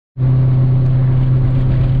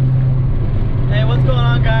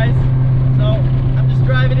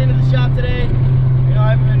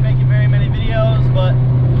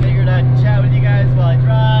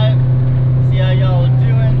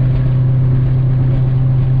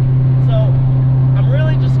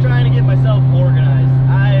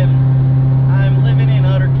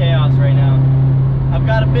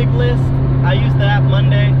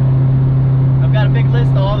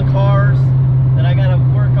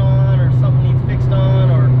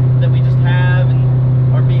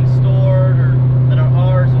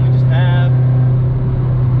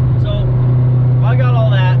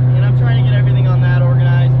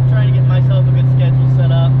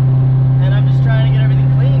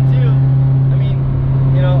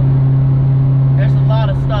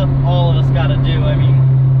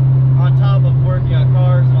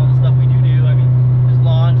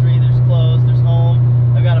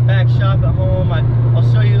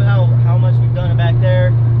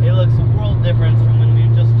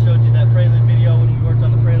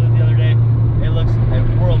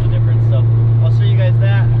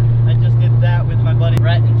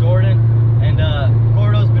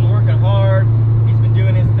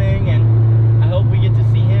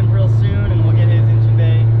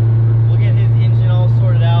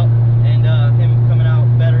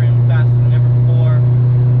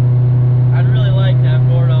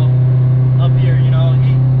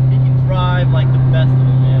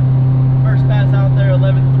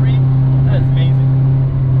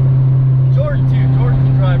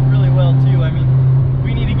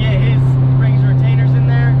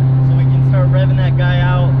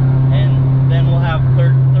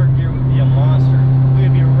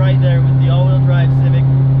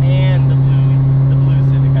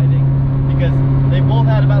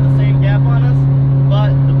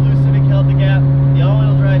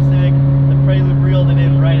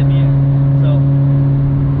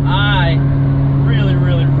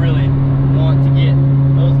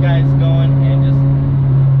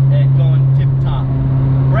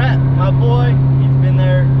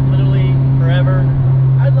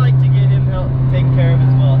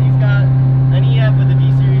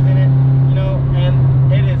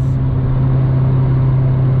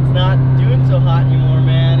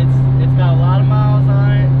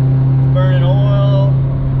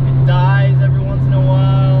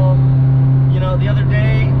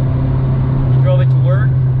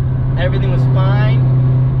everything was fine.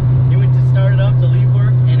 He went to start it up to leave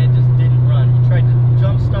work, and it just didn't run. He tried to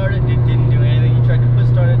jump start it, it didn't do anything. He tried to push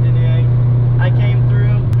start it, didn't do anything. I came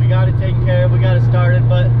through, we got it taken care of, we got it started,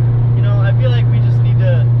 but you know, I feel like we just need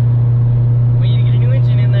to get a new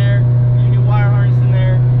engine in there, get a new wire harness in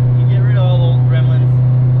there, you get rid of all those gremlins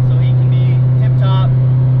so he can be tip top.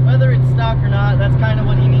 Whether it's stock or not, that's kind of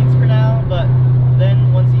what he needs for now, but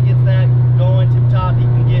then once he gets that going tip top, he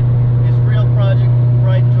can get his real project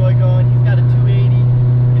Pride and Joy going. He's got a 280,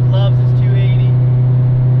 he loves his 280.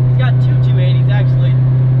 He's got two 280s actually.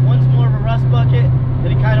 One's more of a rust bucket that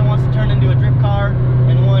he kind of wants to turn into a drift car,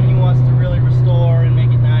 and one he wants to really restore and make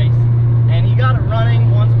it nice. And he got it running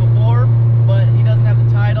once before, but he doesn't have the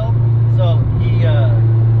title, so he's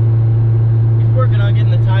working on getting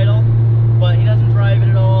the title, but he doesn't drive it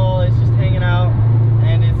at all. It's just hanging out,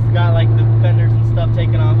 and it's got like the fenders and stuff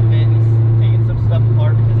taken off of it, and he's taking some stuff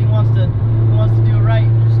apart because he wants to do it right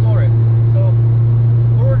and restore it. So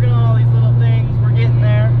we're working on all these little things. We're getting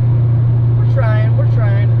there. We're trying.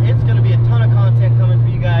 It's going to be a ton of content coming for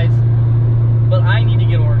you guys, but I need to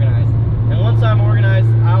get organized. And once I'm organized,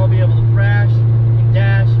 I'll be able to thrash and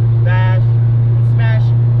dash, bash, and smash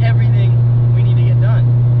everything we need to get done.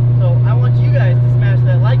 So I want you guys to smash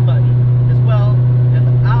that like button as well as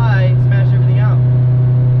I smash everything out.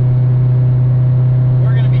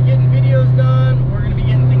 We're going to be getting videos done. We're going to be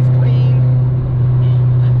getting things clean.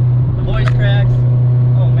 The voice cracks.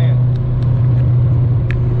 Oh man.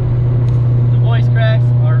 The voice cracks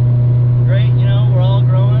are great, you know, we're all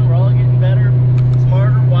growing, we're all getting better,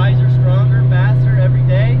 smarter, wiser, stronger, faster every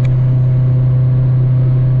day.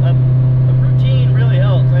 A routine really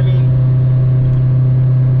helps. I mean,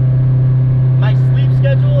 my sleep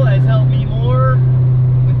schedule has helped me more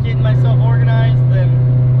with getting myself organized than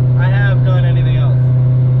I have done anything else.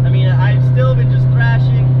 I mean, I've still been just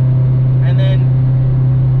thrashing, and then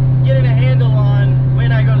getting a handle on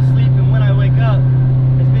when I go to sleep and when I wake up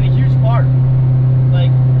has been a huge part.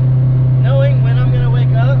 Like, knowing when I'm gonna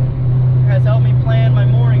wake up has helped me plan my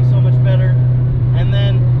morning so much better. And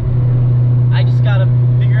then I just gotta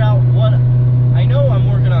figure out what, I know I'm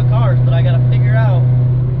working on cars, but I gotta figure out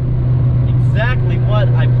exactly what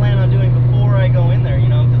I plan on doing before I go in there, you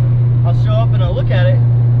know, because I'll show up and I'll look at it,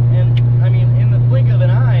 and I mean, in the blink of an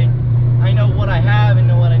eye, I know what I have and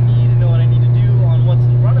know what I need and know what I need to do on what's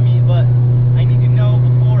in front of me, but I need to know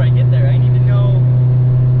before I get there. I need to know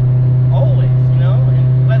always, you know,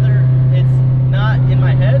 and whether it's not in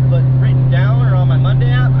my head but written down or on my Monday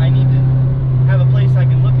app, I need to have a place I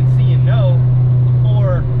can look and see and know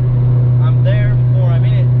before I'm there, before I'm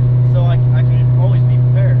in it, so I can always be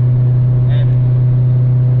prepared.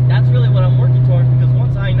 And that's really what I'm working towards, because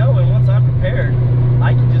once I know and once I'm prepared,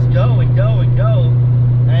 I can just go and go and go,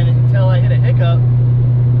 and until I hit a hiccup,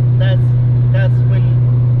 that's when,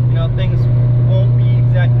 you know, things won't be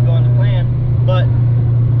exactly going to plan. But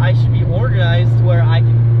I should be organized to where I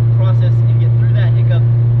can process and get through that hiccup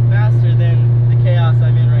faster than the chaos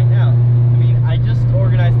I'm in right now. I mean, I just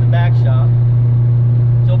organized the back shop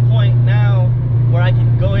to a point now where I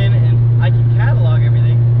can go in and I can catalog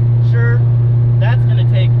everything. Sure, that's going to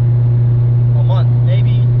take a month,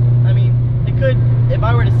 maybe. I mean, it could, if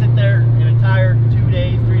I were to sit there an entire 2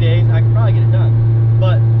 days, 3 days, I could probably get it done.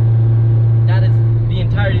 But that is the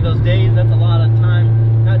entirety of those days. That's a lot of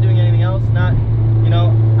time not doing anything else, not, you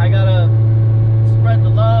know, I gotta spread the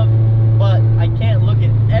love, but I can't look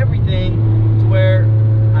at everything to where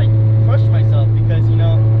I crush myself, because, you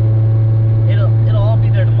know, it'll all be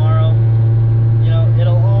there tomorrow. You know,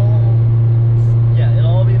 it'll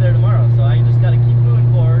all be there tomorrow. So I just gotta keep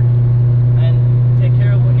moving forward and take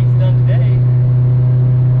care of what needs done today,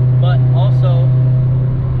 but also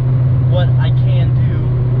what I can do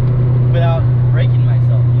without breaking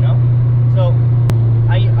myself, you know? So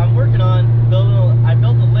I'm working on building, I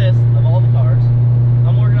built a list of all the cars.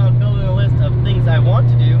 I'm working on building a list of things I want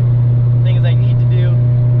to do, things I need to do,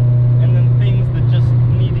 and then things that just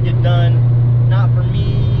need to get done, not for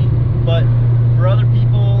me, but for other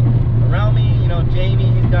people around me. You know,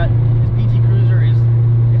 Jamie, he's got, his PT Cruiser is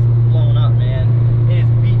blown up, man. It is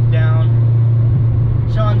beat down.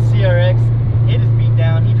 Sean's CRX, it is beat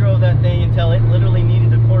down. He drove that thing until it literally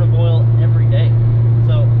needed a quart of oil every day.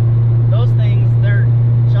 So those things,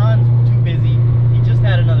 Sean's too busy. He just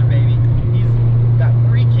had another baby. He's got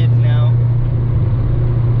 3 kids now.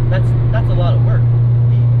 That's a lot of work.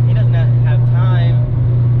 He doesn't have time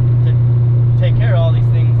to take care of all these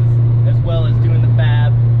things as well as doing the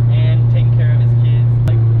fab and taking care of his kids.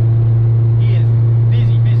 Like, he is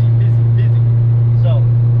busy. So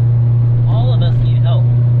all of us need help,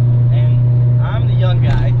 and I'm the young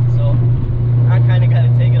guy, so I kind of got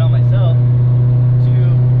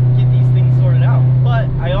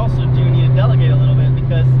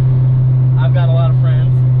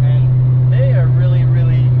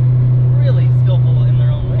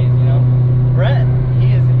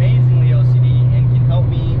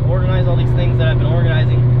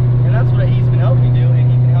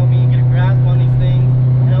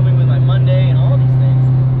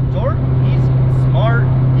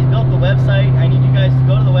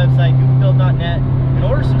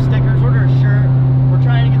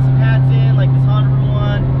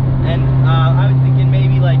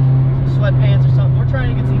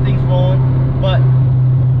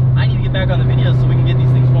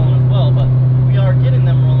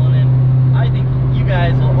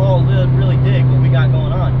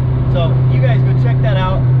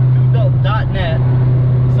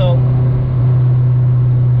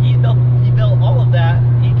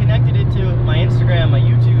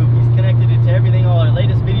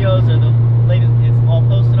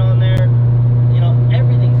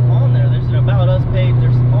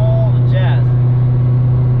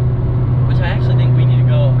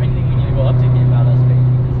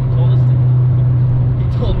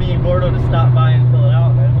me and Gordo to stop by and fill it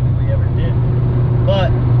out, and I don't think we ever did. But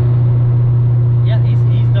yeah,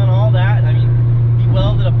 he's done all that. I mean, he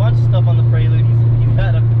welded a bunch of stuff on the Prelude. He's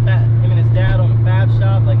got him and his dad on a fab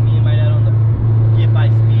shop, like me and my dad on the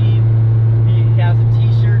PFIspeed. He has a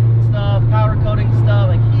t-shirt stuff, powder coating stuff.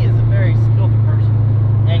 Like, he is a very skillful person,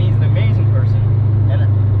 and he's an amazing person, and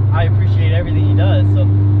I appreciate everything he does. So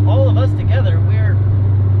all of us together, we're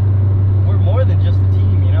more than just a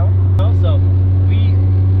team, you know. So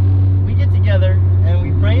we get together and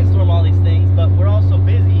we brainstorm all these things, but we're also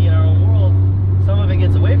busy in our own world. Some of it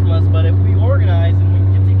gets away from us, but if we organize and we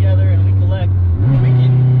get together and we collect, we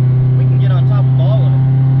can get on top of all of it.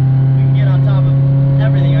 We can get on top of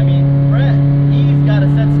everything. I mean, Brett, he's got a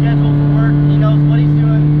set schedule for work. He knows what he's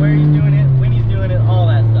doing, where he's doing it, when he's doing it, all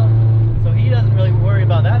that stuff. So he doesn't really worry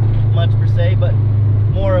about that much per se, but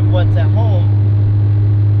more of what's at home.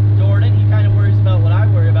 Jordan, he kind of worries about what I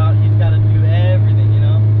worry about. He's got to do everything, you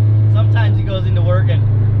know. Sometimes he goes into work and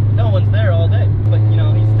no one's there all day, but you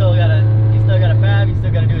know, he's still got a fab, he's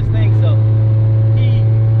still got to do his thing. So he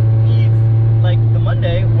needs like the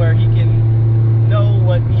Monday where he can know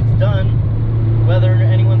what needs done, whether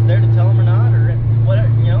anyone's there to tell him or not, or whatever,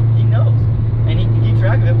 you know, he knows, and he can keep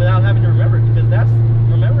track of it without having to remember it, because that's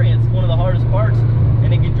remembering. It's one of the hardest parts,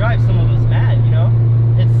 and it can drive some of us mad, you know.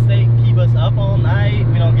 They keep us up all night.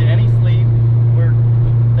 We don't get any sleep.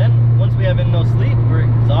 Then once we have no sleep, we're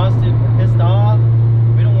exhausted. We're pissed off.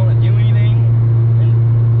 We don't want to do anything.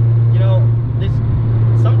 And you know,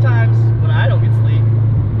 sometimes when I don't get sleep,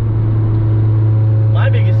 my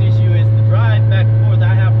biggest issue is the drive back and forth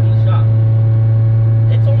I have from the shop.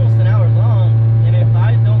 It's almost an hour long, and if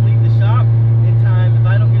I don't leave the shop in time, if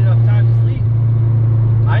I don't get enough time to sleep,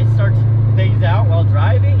 I start to phase out while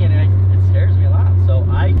driving, and it scares me a lot. So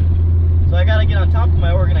I gotta get on top of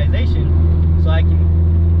my organization so I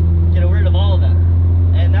can get rid of all of that.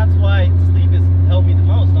 And that's why sleep has helped me the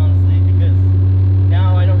most, honestly, because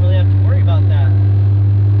now I don't really have to worry about that.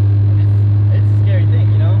 It's a scary thing,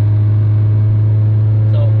 you know?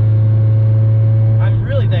 So I'm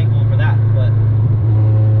really thankful for that, but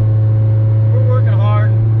we're working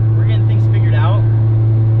hard, we're getting things figured out,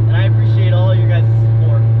 and I appreciate all your guys'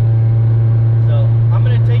 support. So I'm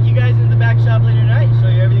gonna take you guys into the back shop later tonight, show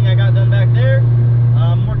you everything I got done back there.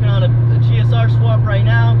 I'm working on a GSR swap right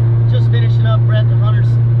now, just finishing up Brett Hunter's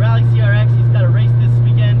Rally CRX. He's got a race this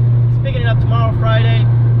weekend. He's picking it up tomorrow, Friday,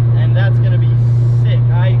 and that's gonna be sick.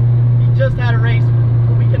 He just had a race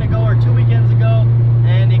a weekend ago or 2 weekends ago,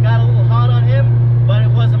 and it got a little hot on him, but it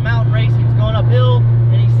was a mountain race. He was going uphill,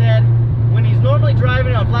 and he said when he's normally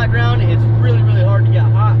driving on flat ground, it's really, really hard to get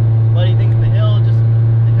hot, but he thinks the hill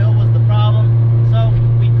was the problem. So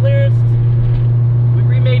we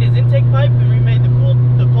remade his intake pipe, we remade the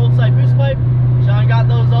cold side boost pipe. Sean got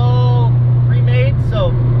those all remade so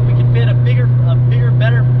we can fit a bigger,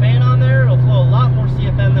 better fan on there. It'll flow a lot more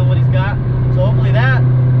CFM than what he's got. So hopefully that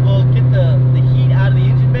will get the heat out of the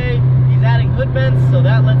engine bay. He's adding hood vents, so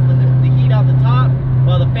that lets the heat out the top,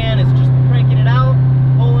 while the fan is just cranking it out,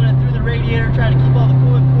 pulling it through the radiator, trying to keep all the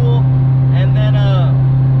coolant cool. And then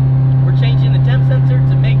we're changing the temp sensor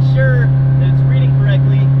to make sure that it's reading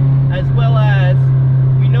correctly, as well as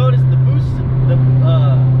we noticed the boost,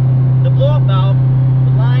 the blow-off valve,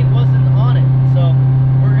 the line wasn't on it. So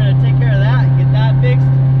we're gonna take care of that, get that fixed.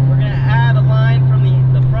 We're gonna add a line from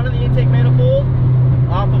the front of the intake manifold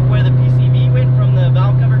off of where the PCV went from the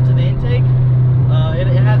valve cover to the intake. It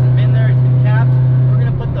hasn't been there, it's been capped. We're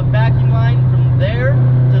gonna put the vacuum line from there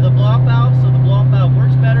to the blow-off valve, so the blow-off valve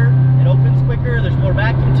works better, it opens quicker, there's more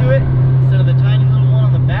vacuum to it instead of the tiny little one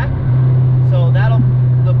on the back. So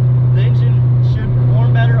the engine should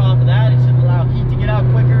perform better off of that. It should allow heat to get out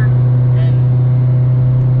quicker,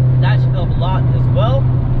 and that should help a lot as well.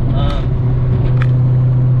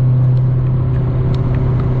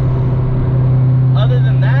 Other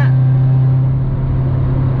than that,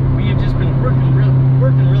 we have just been working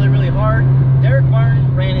really, really hard. Derek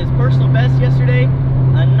Martin ran his personal best yesterday,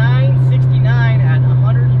 a 969 at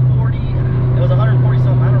 140. It was 140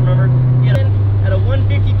 something, I don't remember. He had a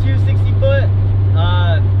 152 60 foot.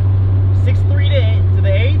 6.3 to the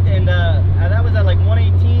 8th, and that was at like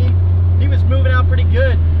 118. He was moving out pretty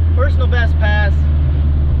good. Personal best pass,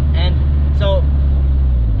 and so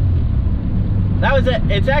that was it.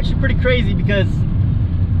 It's actually pretty crazy because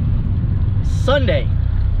Sunday,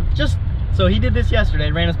 so he did this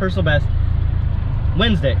yesterday, ran his personal best.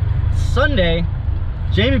 Wednesday, Sunday,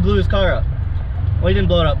 Jamie blew his car up. Well, he didn't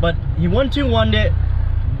blow it up, but he 1-2-1'd it,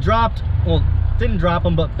 dropped, well, didn't drop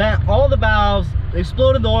them, but bent all the valves,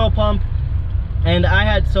 exploded the oil pump, and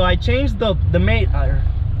I changed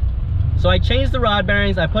I changed the rod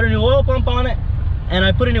bearings, I put a new oil pump on it, and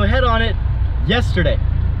I put a new head on it yesterday.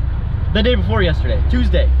 The day before yesterday,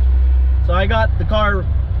 Tuesday. So I got the car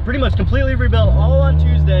pretty much completely rebuilt all on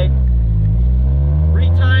Tuesday.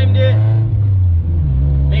 Retimed it,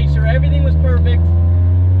 made sure everything was perfect.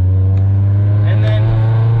 And then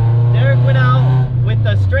Derek went out with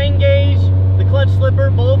the strain gauge, the clutch slipper,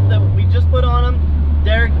 both that we just put on them.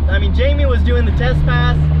 Jamie was doing the test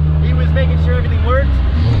pass. He was making sure everything worked.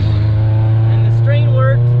 And the strain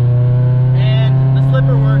worked, and the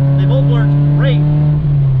slipper worked. They both worked great.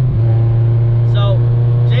 So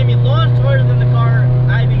Jamie launched harder than the car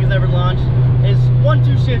I think has ever launched. His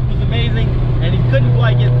 1-2 shift was amazing, and he couldn't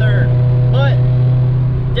quite get third. But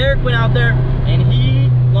Derek went out there and he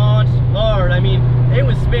launched hard. I mean, it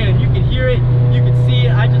was spinning. You could hear it, you could see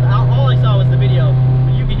it. All I saw was the video.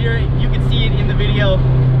 But you could hear it, you could see it in the video.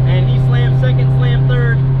 And he slammed second, slammed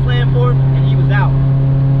third, slammed fourth, and he was out.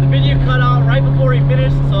 The video cut out right before he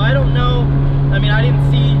finished, so I don't know. I mean, I didn't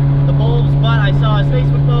see the bulbs, but I saw his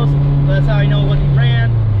Facebook post. So that's how I know what he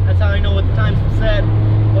ran. That's how I know what the times were said.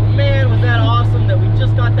 But man, was that awesome that we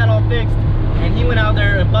just got that all fixed. And he went out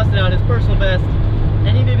there and busted out his personal best.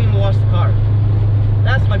 And he didn't even wash the car.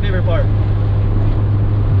 That's my favorite part.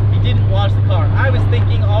 He didn't wash the car. I was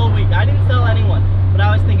thinking all week. I didn't tell anyone, but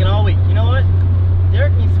I was thinking all week, you know what?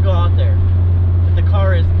 Derek needs to go out there with the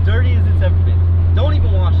car as dirty as it's ever been. Don't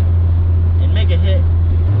even wash it and make a hit.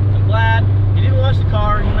 I'm glad he didn't wash the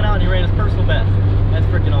car. He went out and he ran his personal best. That's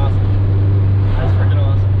freaking awesome. That's freaking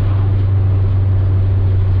awesome.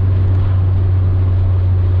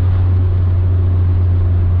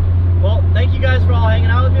 Well, thank you guys for all hanging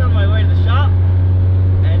out with me on my way to the shop.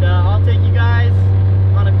 And I'll take you guys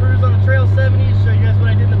on a cruise on the Trail 70, show you guys what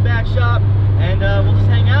I did in the back shop, and we'll just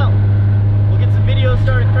hang out. We'll get some videos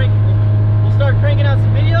started cranking. We'll start cranking out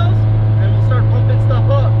some videos, and we'll start pumping stuff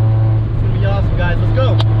up. It's gonna be awesome, guys. Let's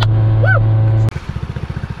go. Woo!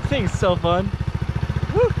 This thing's so fun.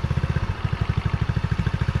 Woo!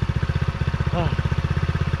 Oh.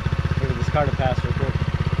 Look at this car to pass real quick.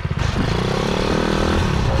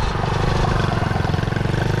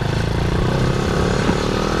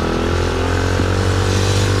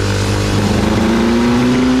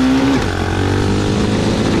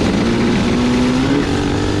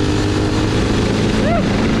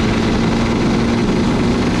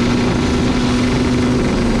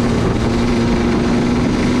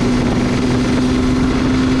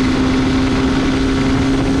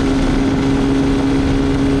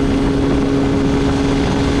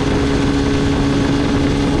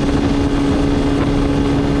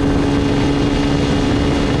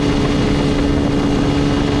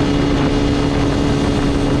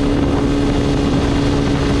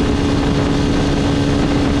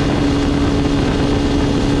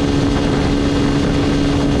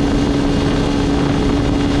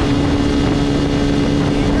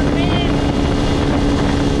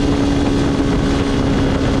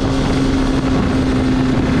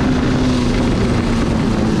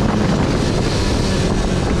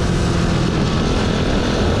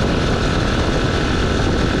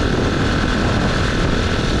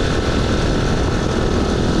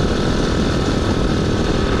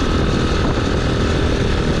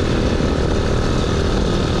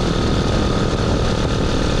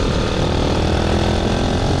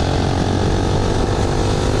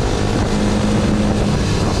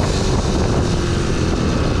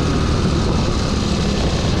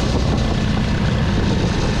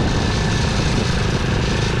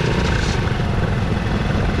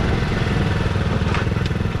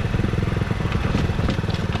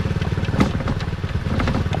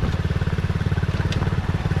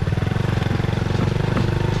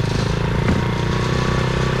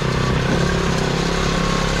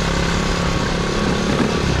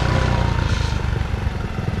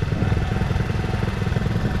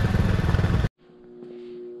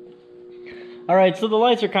 Alright, so the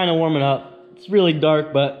lights are kind of warming up. It's really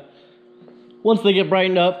dark, but once they get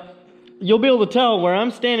brightened up, you'll be able to tell where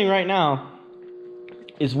I'm standing right now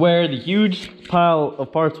is where the huge pile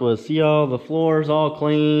of parts was. See all the floors all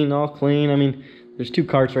clean, all clean. I mean, there's 2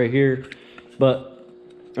 carts right here, but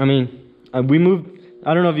I mean, we moved,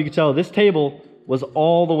 I don't know if you can tell, this table was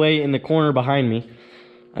all the way in the corner behind me.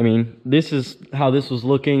 I mean, this is how this was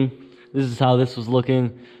looking. This is how this was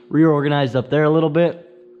looking. Reorganized up there a little bit.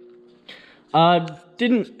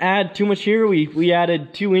 Didn't add too much here. We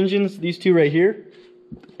added 2 engines, these 2 right here.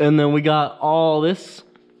 And then we got all this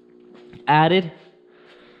added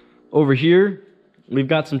over here. We've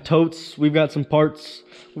got some totes, we've got some parts,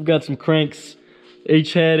 we've got some cranks,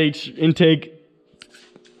 H-head, H-intake.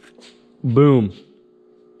 Boom.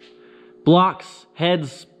 Blocks,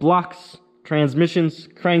 heads, blocks, transmissions,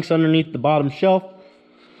 cranks underneath the bottom shelf.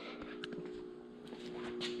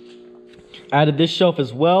 Added this shelf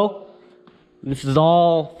as well. This is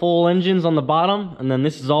all full engines on the bottom, and then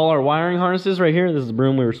this is all our wiring harnesses right here. This is the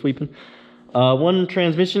broom we were sweeping. One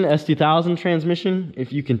transmission, S2000 transmission,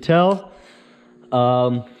 if you can tell.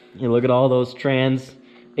 You look at all those trans,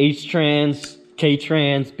 H trans, K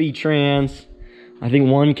trans, B trans. I think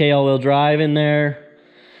one K all-wheel drive in there.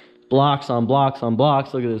 Blocks on blocks on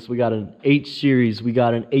blocks. Look at this. We got an H series. We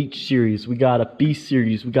got an H series. We got a B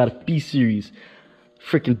series. We got a B series.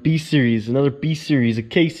 Freaking B series. Another B series. A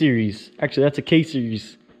K series. Actually, that's a K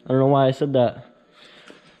series. I don't know why I said that.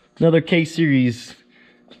 Another K series.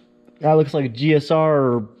 That looks like a GSR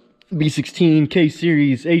or B16. K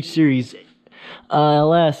series. H series.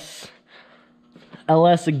 LS.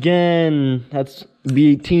 LS again. That's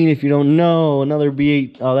B18 if you don't know. Another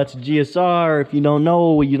B8. Oh, that's a GSR. If you don't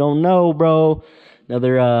know, you don't know, bro.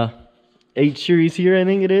 Another H series here, I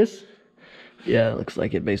think it is. Yeah, it looks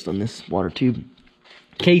like it based on this water tube.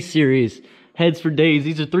 K series. Heads for days.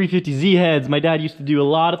 These are 350Z heads. My dad used to do a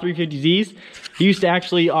lot of 350Zs. He used to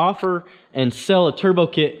actually offer and sell a turbo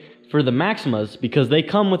kit for the Maximas because they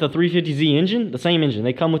come with a 350Z engine, the same engine.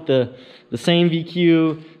 They come with the same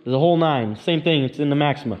VQ, the whole nine. Same thing, it's in the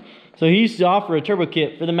Maxima. So he used to offer a turbo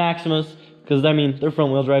kit for the Maximas because, I mean, they're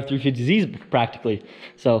front wheel drive 350Zs practically.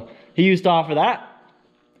 So he used to offer that.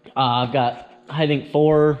 I've got, I think,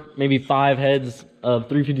 4, maybe 5 heads of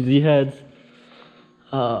 350Z heads.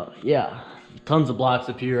 Yeah, tons of blocks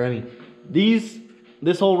up here. I mean,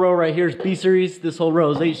 this whole row right here is B series. This whole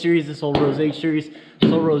row is H series. This whole row is H series. This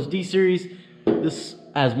whole row is D series. This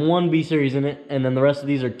has one B series in it, and then the rest of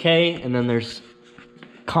these are K. And then there's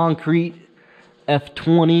concrete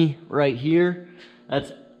F20 right here.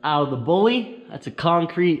 That's out of the Bully. That's a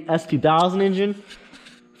concrete S2000 engine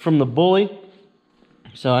from the Bully.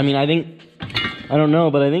 So I mean, I don't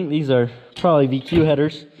know, but I think these are probably VQ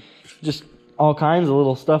headers. Just all kinds of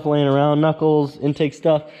little stuff laying around, knuckles, intake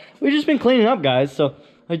stuff. We've just been cleaning up, guys. So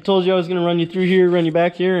I told you I was gonna run you through here, run you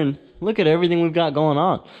back here, and look at everything we've got going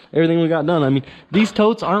on. Everything we got done. I mean, these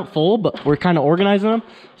totes aren't full, but we're kind of organizing them.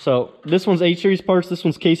 So this one's H series parts, this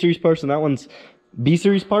one's K series parts, and that one's B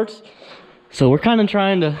series parts. So we're kind of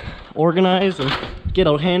trying to organize and get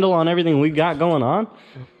a handle on everything we got going on.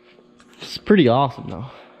 It's pretty awesome though.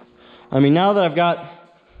 I mean, now that I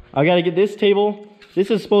got to get this table. This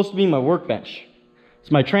is supposed to be my workbench.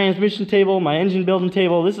 It's my transmission table, my engine building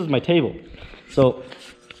table. This is my table. So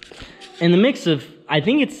in the mix of, I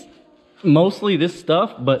think it's mostly this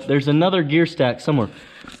stuff, but there's another gear stack somewhere.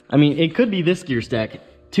 I mean, it could be this gear stack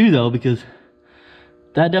too though, because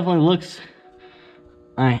that definitely looks,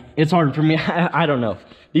 it's hard for me. I don't know.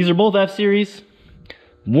 These are both F-Series.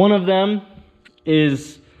 One of them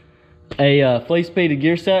is a flake-spaded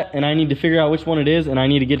gear set, and I need to figure out which one it is, and I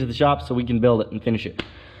need to get to the shop so we can build it and finish it.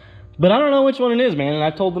 But I don't know which one it is, man, and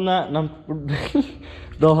I told them that, and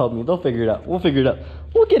they'll help me. They'll figure it out. We'll figure it out.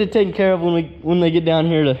 We'll get it taken care of when they get down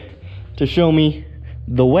here to show me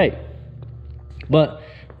the way. But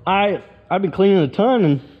I've been cleaning a ton,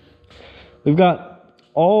 and we've got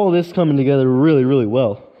all this coming together really, really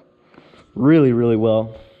well. Really, really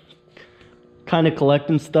well. Kind of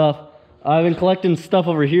collecting stuff. I've been collecting stuff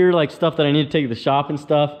over here, like stuff that I need to take to the shop and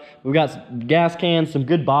stuff. We've got some gas cans, some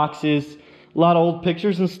good boxes, a lot of old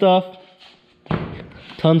pictures and stuff.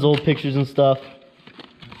 Tons of old pictures and stuff.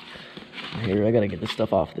 Here, I gotta get this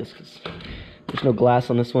stuff off this because there's no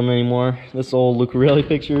glass on this one anymore. This old Lucarelli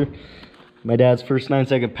picture. My dad's first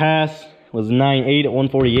 9-second pass was 9.8 at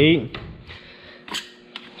 148.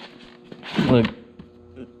 Look,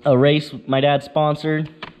 a race my dad sponsored,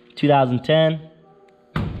 2010.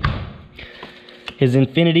 His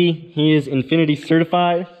Infinity, he is Infinity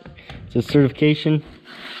certified. It's a certification.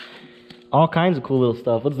 All kinds of cool little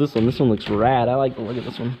stuff. What's this one? This one looks rad. I like the look at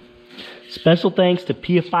this one. Special thanks to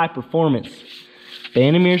PFI Performance.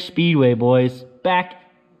 Vandermeer Speedway, boys. Back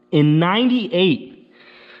in 98.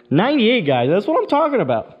 98, guys. That's what I'm talking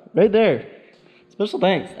about. Right there. Special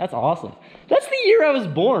thanks. That's awesome. That's the year I was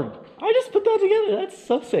born. I just put that together. That's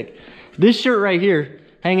so sick. This shirt right here,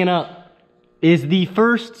 hanging up, is the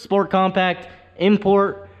first Sport Compact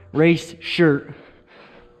import race shirt.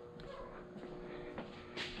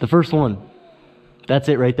 The first one. That's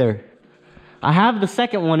it right there. I have the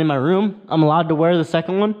second one in my room. I'm allowed to wear the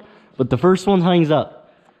second one, but the first one hangs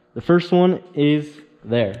up. The first one is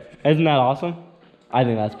there. Isn't that awesome? I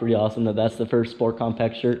think that's pretty awesome that that's the first Sport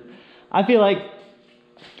Compact shirt. I feel like,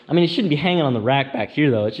 I mean, it shouldn't be hanging on the rack back here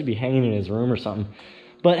though. It should be hanging in his room or something.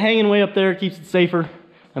 But hanging way up there keeps it safer.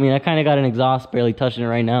 I mean, I kind of got an exhaust, barely touching it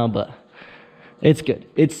right now, but it's good.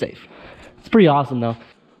 It's safe. It's pretty awesome though.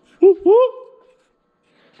 Woo woo.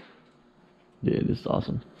 Dude, this is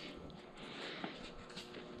awesome.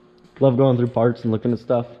 Love going through parts and looking at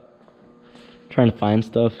stuff. Trying to find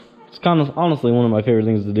stuff. It's kind of honestly one of my favorite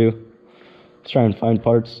things to do. Just try and find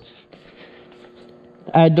parts.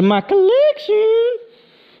 Add to my collection.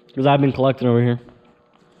 Because I've been collecting over here.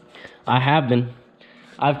 I have been.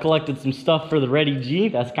 I've collected some stuff for the Ready G.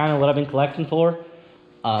 That's kind of what I've been collecting for.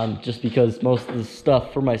 Just because most of the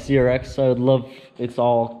stuff for my CRX, I would love,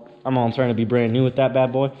 I'm all trying to be brand new with that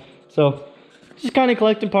bad boy. So, just kind of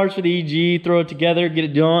collecting parts for the EG, throw it together, get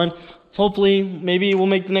it done. Hopefully, maybe we'll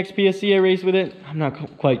make the next PSCA race with it. I'm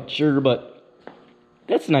not quite sure, but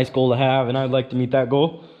that's a nice goal to have, and I'd like to meet that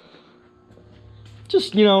goal.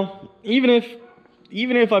 Just, you know, even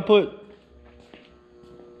if I put,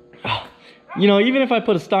 even if I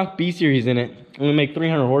put a stock B series in it and we make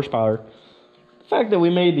 300 horsepower, the fact that we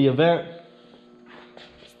made the event,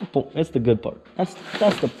 it's the good part. That's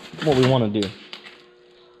what we want to do.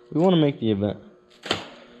 We want to make the event.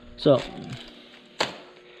 So,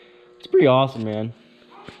 it's pretty awesome, man.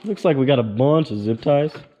 Looks like we got a bunch of zip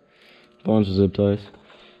ties. Dude,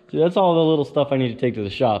 that's all the little stuff I need to take to the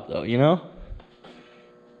shop, though, you know?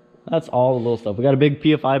 That's all the little stuff. We got a big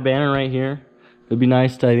PFI banner right here. It'd be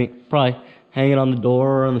nice to, I think, probably hang it on the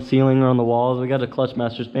door, or on the ceiling, or on the walls. We got a Clutch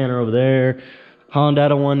Masters banner over there.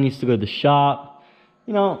 Honda one needs to go to the shop.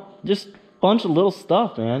 You know, just a bunch of little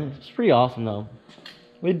stuff, man. It's pretty awesome, though.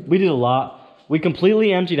 We did a lot. We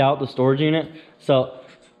completely emptied out the storage unit, so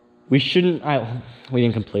we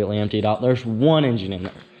didn't completely empty it out. There's one engine in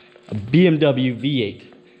there, a BMW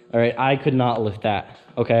V8. All right, I could not lift that,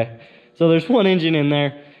 okay? So there's one engine in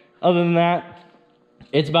there. Other than that,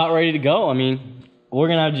 it's about ready to go. I mean, we're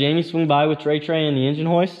gonna have Jamie swing by with Trey and the engine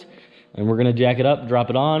hoist, and we're gonna jack it up, drop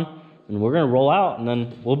it on, and we're gonna roll out, and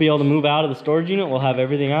then we'll be able to move out of the storage unit. We'll have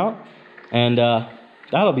everything out, and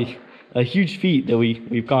that'll be a huge feat that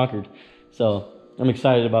we've conquered. So I'm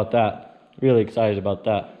excited about that. Really excited about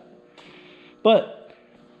that. But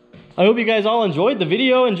I hope you guys all enjoyed the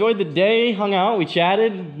video, enjoyed the day, hung out, we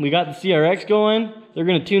chatted, we got the CRX going. They're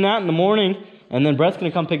gonna tune that in the morning, and then Brett's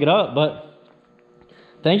gonna come pick it up. But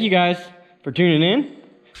thank you guys for tuning in.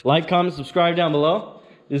 Like, comment, subscribe down below.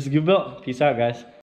 This is GoofyBuilt. Peace out, guys.